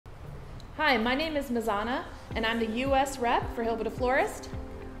Hi, my name is Mazanne, and I'm the US rep for HilverdaFlorist.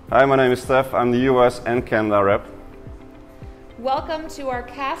 Hi, my name is Stef. I'm the US and Canada rep. Welcome to our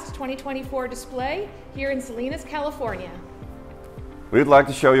CAST 2024 display here in Salinas, California. We'd like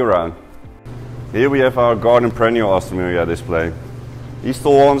to show you around. Here we have our garden perennial Alstroemeria display. These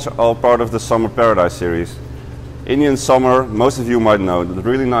tall ones are part of the Summer Paradise series. Indian Summer, most of you might know, the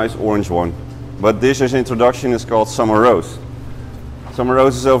really nice orange one. But this year's introduction is called Summer Rose. Summer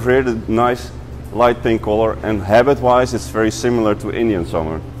Rose is over here, the nice light pink color, and habit-wise it's very similar to Indian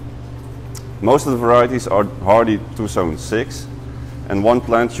Summer. Most of the varieties are hardy to zone 6, and one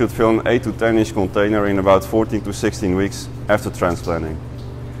plant should fill an 8 to 10 inch container in about 14 to 16 weeks after transplanting.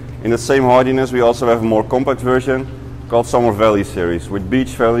 In the same hardiness we also have a more compact version called Summer Valley series, with Beach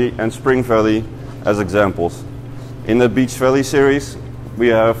Valley and Spring Valley as examples. In the Beach Valley series we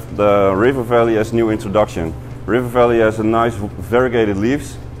have the River Valley as new introduction. River Valley has a nice variegated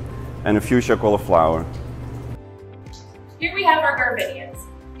leaves and a fuchsia color flower. Here we have our gardenias,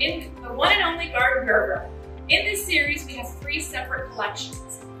 in the one and only garden gerber. In this series we have 3 separate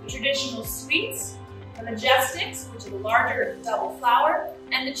collections: the traditional sweets, the majestics, which are the larger double flower,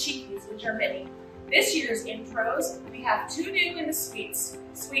 and the cheekies, which are mini. This year's intros, we have 2 new in the sweets.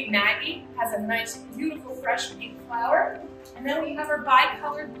 Sweet Maggie has a nice, beautiful, fresh pink flower, and then we have our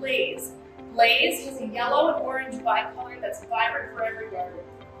bicolored Blaze. Blaze has a yellow and orange bicolor that's vibrant for every garden.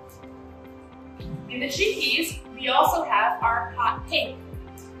 In the cheekies, we also have our hot pink.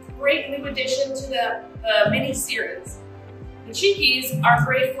 Great new addition to the mini series. The cheekies are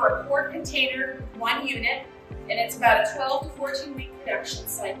great for a quart container with 1 unit, and it's about a 12 to 14 week production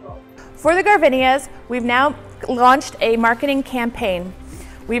cycle. For the gardenias, we've now launched a marketing campaign.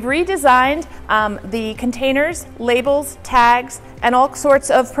 We've redesigned the containers, labels, tags, and all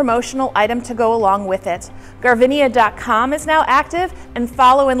sorts of promotional items to go along with it. Garvinia.com is now active, and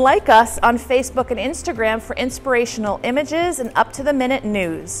follow and like us on Facebook and Instagram for inspirational images and up-to-the-minute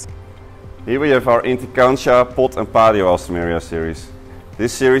news. Here we have our Inticantia pot and patio Alstroemeria series.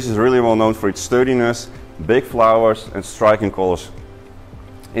 This series is really well known for its sturdiness, big flowers and striking colors.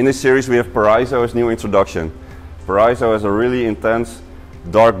 In this series we have Paraiso as new introduction. Paraiso has a really intense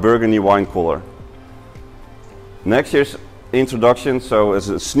dark burgundy wine color. Next year's introduction, so as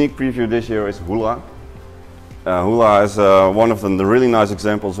a sneak preview this year, is Hula. Hula is one of the really nice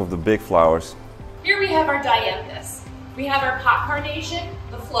examples of the big flowers. Here we have our dianthus. We have our pot carnation,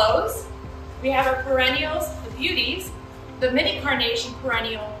 the flows. We have our perennials, the beauties, the mini carnation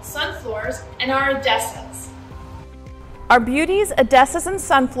perennial sunflowers, and our odessas. Our beauties, odessas, and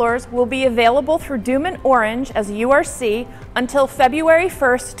sunflowers will be available through Doom and Orange as URC until February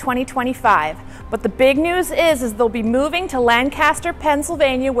 1st, 2025. But the big news is they'll be moving to Lancaster,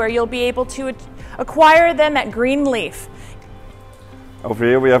 Pennsylvania, where you'll be able to acquire them at Green Leaf. Over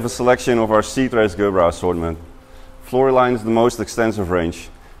here we have a selection of our seed raised gerbera assortment. Floraline is the most extensive range.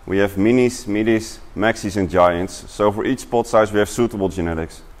 We have minis, midis, maxis and giants, so for each pot size we have suitable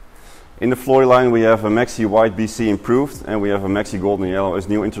genetics. In the Floraline we have a Maxi White BC improved, and we have a Maxi Golden Yellow as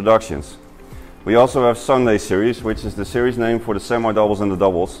new introductions. We also have Sunday series, which is the series name for the semi-doubles and the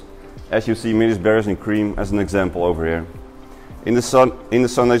doubles. As you see, midis, berries and cream as an example over here. In the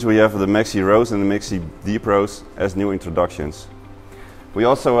Sundays we have the Maxi Rose and the Maxi Deep Rose as new introductions. We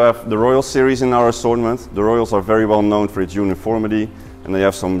also have the Royal series in our assortment. The Royals are very well known for its uniformity, and they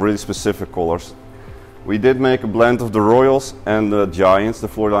have some really specific colors. We did make a blend of the Royals and the Giants, the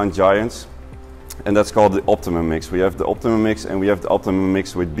Floraline Giants, and that's called the Optimum Mix. We have the Optimum Mix and we have the Optimum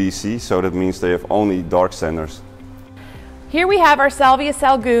Mix with BC, so that means they have only dark centers. Here we have our Salvia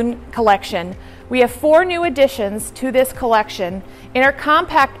Salgoon collection. We have 4 new additions to this collection. In our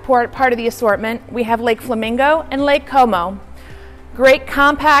compact part of the assortment, we have Lake Flamingo and Lake Como. Great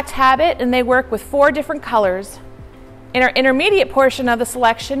compact habit, and they work with 4 different colors. In our intermediate portion of the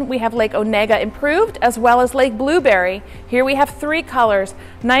selection, we have Lake Onega Improved as well as Lake Blueberry. Here we have 3 colors.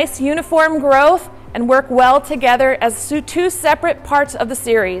 Nice uniform growth and work well together as 2 separate parts of the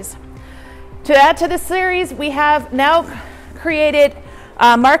series. To add to the series, we have now created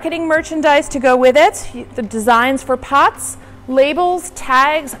marketing merchandise to go with it. The designs for pots, labels,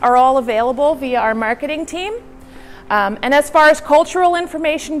 tags are all available via our marketing team. And as far as cultural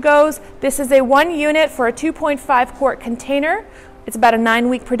information goes, this is a 1 unit for a 2.5 quart container. It's about a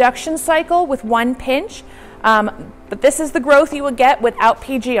 9-week production cycle with 1 pinch. But this is the growth you will get without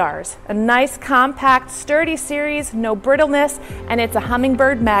PGRs. A nice, compact, sturdy series, no brittleness, and it's a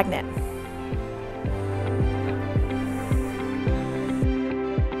hummingbird magnet.